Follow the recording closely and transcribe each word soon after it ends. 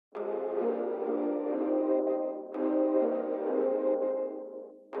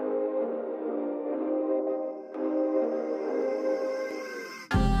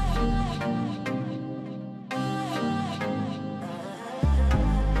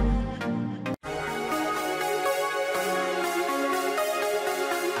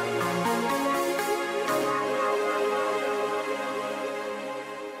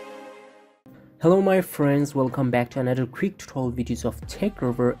Hello my friends, welcome back to another quick tutorial videos of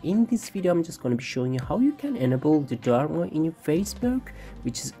TechRover. In this video I'm just going to be showing you how you can enable the dark mode in your Facebook,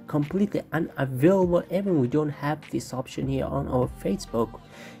 which is completely unavailable. Even we don't have this option here on our Facebook,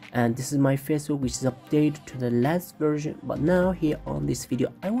 and this is my Facebook, which is updated to the last version. But now here on this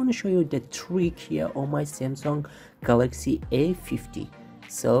video I want to show you the trick here on my Samsung Galaxy A50.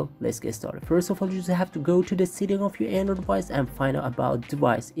 So let's get started. First of all, you just have to go to the setting of your Android device and find out about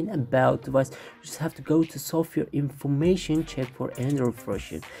device. In about device, you just have to go to software information, check for Android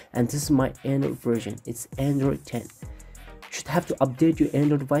version, and this is my Android version. It's Android 10. You should have to update your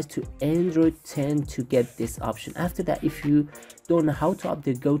Android device to Android 10 to get this option. After that, if you don't know how to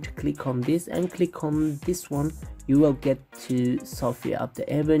update, go to click on this and click on this one. You will get to software update.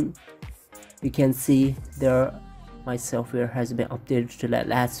 Even you can see there my software has been updated to the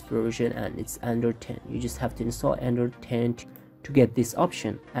last version and it's Android 10. You just have to install Android 10 to get this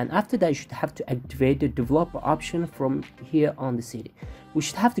option, and after that you should have to activate the developer option from here on the setting. We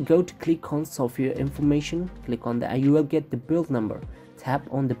should have to go to click on software information, click on that, and you will get the build number. Tap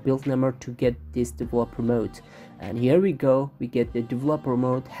on the build number to get this developer mode, and here we go, we get the developer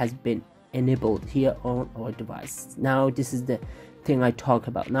mode has been enabled here on our device. Now this is the thing I talk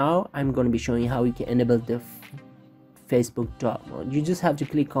about. Now I'm going to be showing you how you can enable the Facebook dark mode. You just have to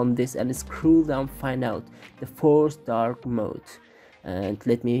click on this and scroll down, find out the force dark mode, and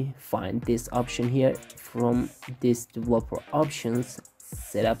let me find this option here from this developer options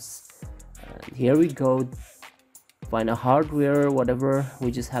setups, and here we go, find a hardware whatever.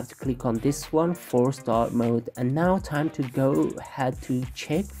 We just have to click on this one, force dark mode, and now time to go ahead to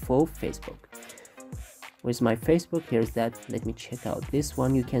check for Facebook. Where's my Facebook? Here's that. Let me check out this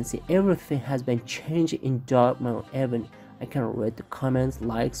one. You can see everything has been changed in dark mode. Even I can read the comments,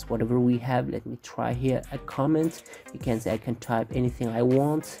 likes, whatever we have. Let me try here a comment. You can see I can type anything I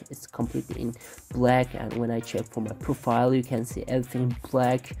want. It's completely in black, and when I check for my profile you can see everything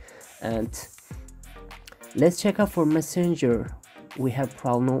black. And let's check out for Messenger. We have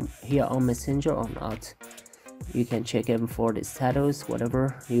problem here on Messenger or not. You can check even for the status,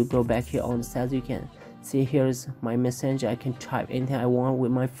 whatever. You go back here on the status, you can see here's my Messenger. I can type anything I want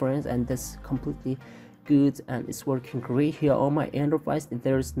with my friends, and that's completely good and it's working great here on my Android device.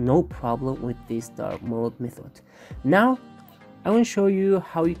 There's no problem with this dark mode method. Now I want to show you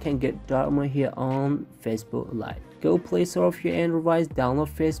how you can get dark mode here on Facebook Lite. Go Play Store of your Android device,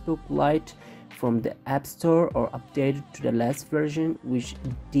 download Facebook Lite from the App Store or update it to the last version, which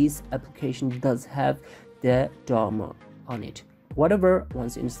this application does have the dark mode on it. Whatever,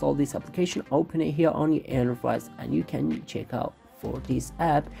 once you install this application, open it here on your Android device and you can check out for this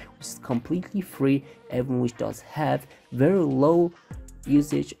app, which is completely free, even which does have very low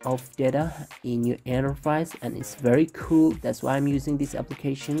usage of data in your Android device, and it's very cool. That's why I'm using this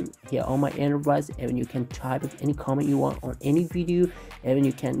application here on my Android device. And you can type any comment you want on any video, and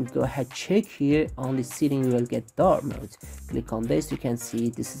you can go ahead check here on the setting. You will get dark mode. Click on this, you can see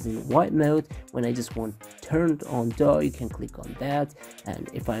this is in white mode. When I just want turned on dark, you can click on that,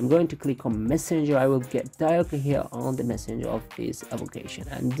 and if I'm going to click on Messenger, I will get directly here on the Messenger of this application.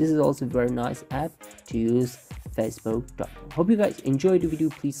 And this is also a very nice app to use Facebook. Hope you guys enjoyed the video.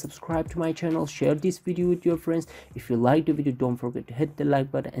 Please subscribe to my channel, share this video with your friends. If you like the video, don't forget to hit the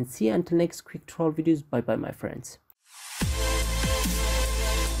like button, and see you until next quick tutorial videos. Bye bye my friends.